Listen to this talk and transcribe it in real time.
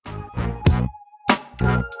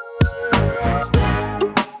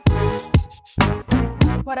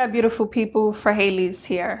What up, beautiful people? Haley's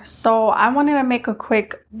here. So I wanted to make a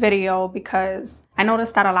quick video because I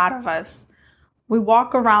noticed that a lot of us, we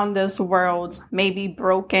walk around this world maybe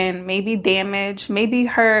broken, maybe damaged, maybe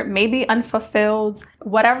hurt, maybe unfulfilled,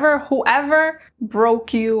 whatever, whoever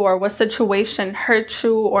broke you or what situation hurt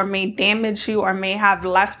you or may damage you or may have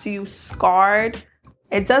left you scarred.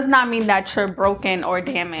 It does not mean that you're broken or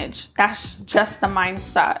damaged. That's just the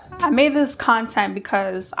mindset. I made this content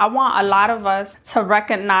because I want a lot of us to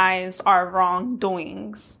recognize our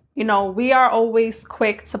wrongdoings. You know, we are always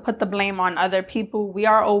quick to put the blame on other people. We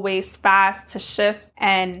are always fast to shift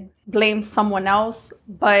and blame someone else.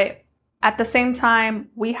 But at the same time,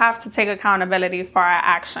 we have to take accountability for our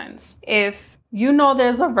actions. If you know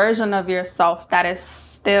there's a version of yourself that is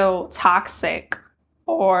still toxic,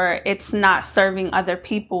 or it's not serving other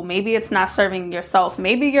people, maybe it's not serving yourself.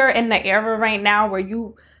 Maybe you're in the era right now where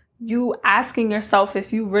you asking yourself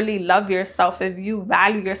if you really love yourself, if you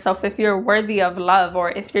value yourself, if you're worthy of love,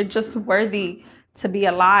 or if you're just worthy to be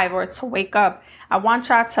alive or to wake up. I want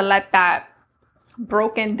y'all to let that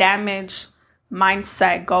broken, damaged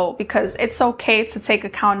mindset go, because it's okay to take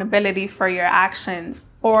accountability for your actions.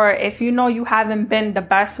 Or if you know you haven't been the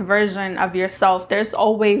best version of yourself, there's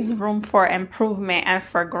always room for improvement and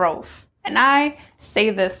for growth. And I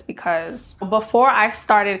say this because before I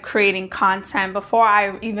started creating content, before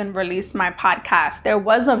I even released my podcast, there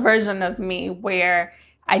was a version of me where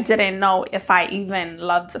I didn't know if I even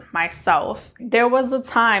loved myself. There was a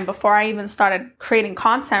time before I even started creating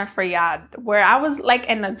content for y'all where I was like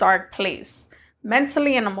in a dark place,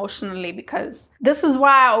 mentally and emotionally, because this is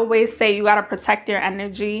why I always say you got to protect your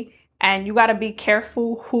energy and you got to be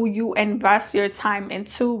careful who you invest your time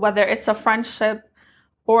into, whether it's a friendship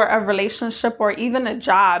or a relationship or even a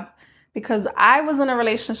job, because I was in a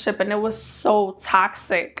relationship and it was so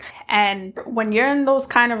toxic. And when you're in those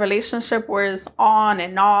kind of relationship where it's on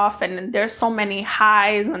and off and there's so many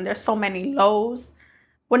highs and there's so many lows,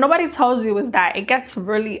 what nobody tells you is that it gets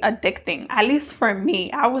really addicting. At least for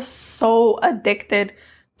me, I was so addicted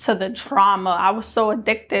to the drama. I was so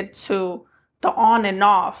addicted to the on and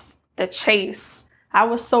off, the chase. I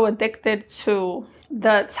was so addicted to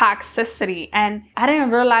the toxicity, and I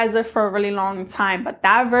didn't realize it for a really long time. But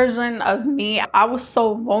that version of me, I was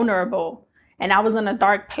so vulnerable and I was in a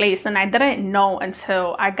dark place and I didn't know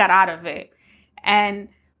until I got out of it. And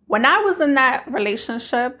when I was in that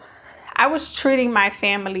relationship, I was treating my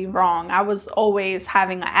family wrong. I was always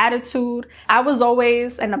having an attitude. I was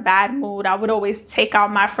always in a bad mood. I would always take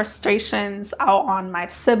out my frustrations out on my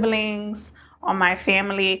siblings, on my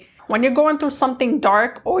family. When you're going through something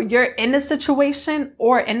dark, or you're in a situation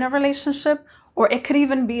or in a relationship, or it could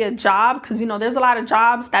even be a job, because, you know, there's a lot of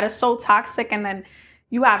jobs that are so toxic, and then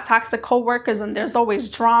you have toxic coworkers and there's always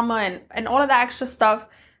drama and all of that extra stuff.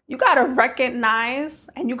 You got to recognize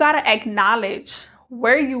and you got to acknowledge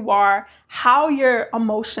where you are, how your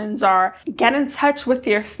emotions are. Get in touch with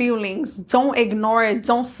your feelings. Don't ignore it.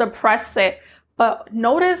 Don't suppress it. But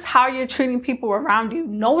notice how you're treating people around you.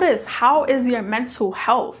 Notice how is your mental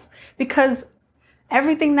health, because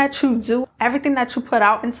everything that you do, everything that you put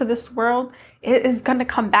out into this world, it is going to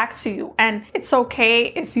come back to you. And it's okay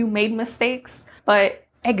if you made mistakes, but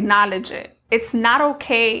acknowledge it. It's not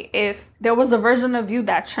okay if there was a version of you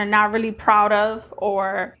that you're not really proud of,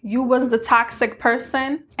 or you was the toxic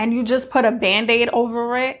person and you just put a Band-Aid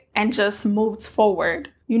over it and just moved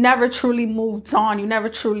forward. You never truly moved on. You never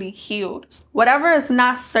truly healed. Whatever is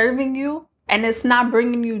not serving you and it's not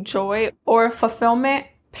bringing you joy or fulfillment,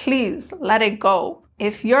 please let it go.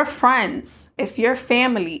 If your friends, if your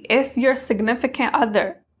family, if your significant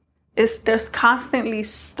other, there's constantly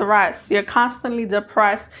stress, you're constantly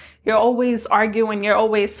depressed, you're always arguing, you're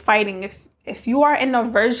always fighting. If you are in a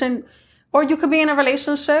version, or you could be in a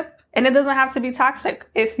relationship and it doesn't have to be toxic.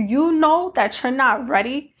 If you know that you're not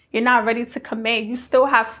ready to commit, you still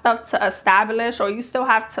have stuff to establish, or you still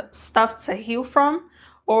have stuff to heal from,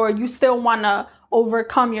 or you still want to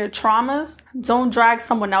overcome your traumas, don't drag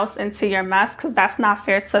someone else into your mess, because that's not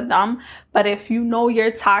fair to them. But if you know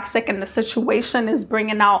you're toxic and the situation is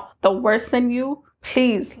bringing out the worst in you,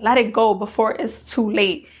 please let it go before it's too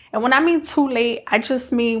late. And when I mean too late, I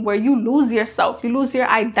just mean where you lose yourself, you lose your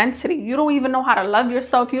identity. You don't even know how to love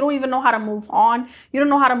yourself. You don't even know how to move on. You don't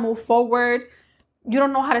know how to move forward. You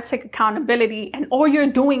don't know how to take accountability. And all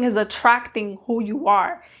you're doing is attracting who you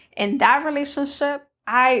are. In that relationship,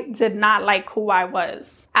 I did not like who I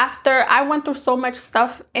was. After I went through so much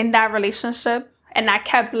stuff in that relationship, and I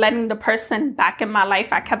kept letting the person back in my life.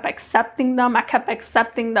 I kept accepting them. I kept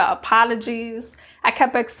accepting the apologies. I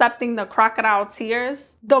kept accepting the crocodile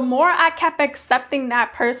tears. The more I kept accepting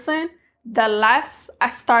that person, the less I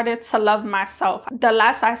started to love myself. The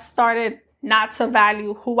less I started not to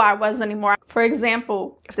value who I was anymore. For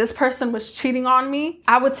example, if this person was cheating on me,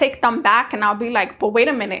 I would take them back and I'll be like, but wait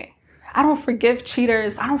a minute. I don't forgive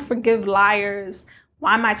cheaters. I don't forgive liars.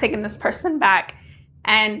 Why am I taking this person back?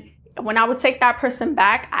 And when I would take that person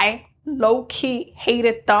back, I low-key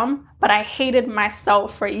hated them, but I hated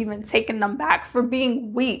myself for even taking them back, for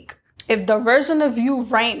being weak. If the version of you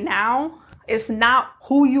right now is not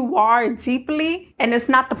who you are deeply, and it's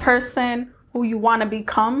not the person who you want to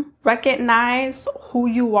become, recognize who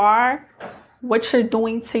you are, what you're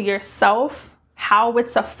doing to yourself, how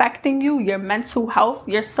it's affecting you, your mental health,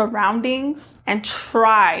 your surroundings, and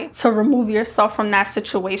try to remove yourself from that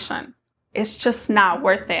situation. It's just not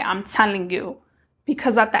worth it, I'm telling you.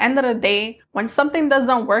 Because at the end of the day, when something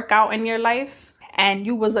doesn't work out in your life and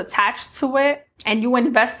you was attached to it and you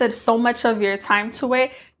invested so much of your time to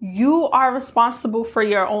it, you are responsible for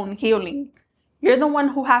your own healing. You're the one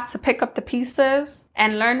who has to pick up the pieces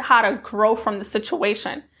and learn how to grow from the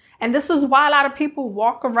situation. And this is why a lot of people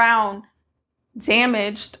walk around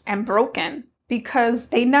damaged and broken, because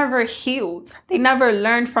they never healed. They never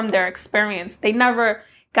learned from their experience. They never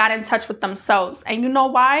got in touch with themselves. And you know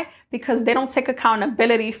why? Because they don't take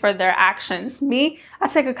accountability for their actions. Me, I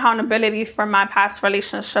take accountability for my past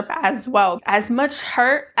relationship as well. As much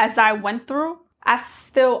hurt as I went through, I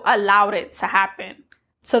still allowed it to happen,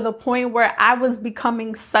 to the point where I was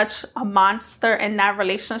becoming such a monster in that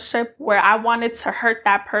relationship where I wanted to hurt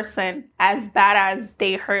that person as bad as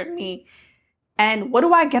they hurt me. And what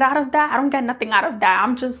do I get out of that? I don't get nothing out of that.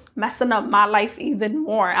 I'm just messing up my life even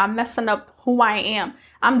more. I'm messing up who I am.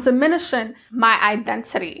 I'm diminishing my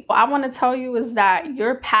identity. What I want to tell you is that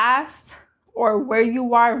your past, or where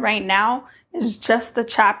you are right now, is just the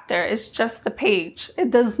chapter. It's just the page. It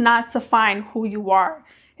does not define who you are.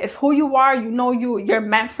 If who you are, you know you're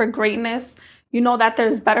meant for greatness. You know that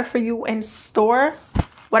there's better for you in store.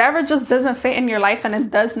 Whatever just doesn't fit in your life and it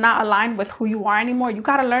does not align with who you are anymore, you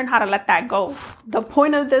got to learn how to let that go. The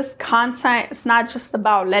point of this content is not just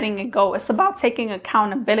about letting it go. It's about taking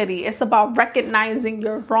accountability. It's about recognizing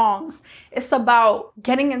your wrongs. It's about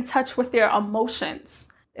getting in touch with your emotions.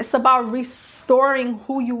 It's about restoring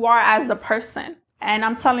who you are as a person. And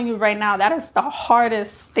I'm telling you right now, that is the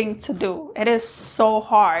hardest thing to do. It is so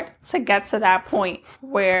hard to get to that point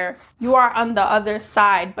where you are on the other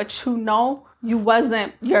side, but you know you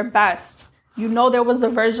wasn't your best. You know there was a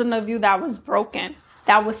version of you that was broken,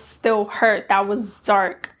 that was still hurt, that was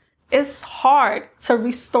dark. It's hard to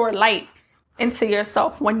restore light into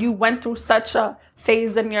yourself when you went through such a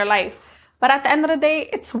phase in your life. But at the end of the day,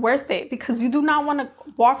 it's worth it, because you do not want to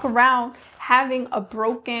walk around having a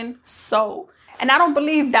broken soul. And I don't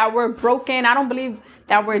believe that we're broken. I don't believe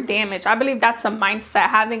that we're damaged. I believe that's a mindset,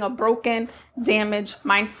 having a broken, damaged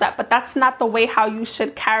mindset. But that's not the way how you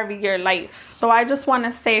should carry your life. So I just want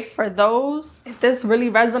to say, for those, if this really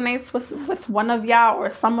resonates with one of y'all or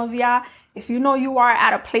some of y'all, if you know you are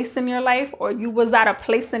at a place in your life, or you was at a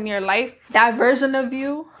place in your life, that version of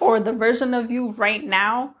you or the version of you right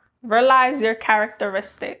now, realize your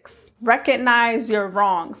characteristics, recognize your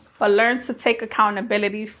wrongs, but learn to take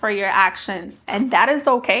accountability for your actions. And that is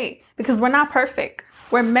okay, because we're not perfect.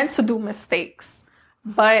 We're meant to do mistakes.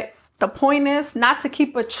 But the point is not to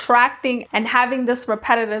keep attracting and having this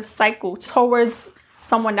repetitive cycle towards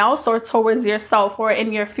someone else or towards yourself or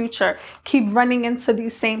in your future. Keep running into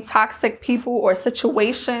these same toxic people or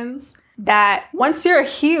situations that once you're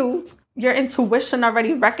healed, your intuition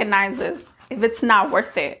already recognizes if it's not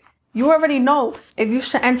worth it. You already know if you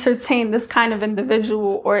should entertain this kind of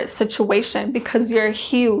individual or situation, because you're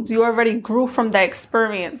healed. You already grew from the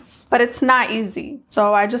experience, but it's not easy.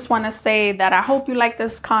 So I just want to say that I hope you like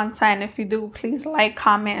this content. If you do, please like,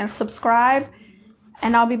 comment, and subscribe,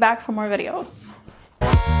 and I'll be back for more videos.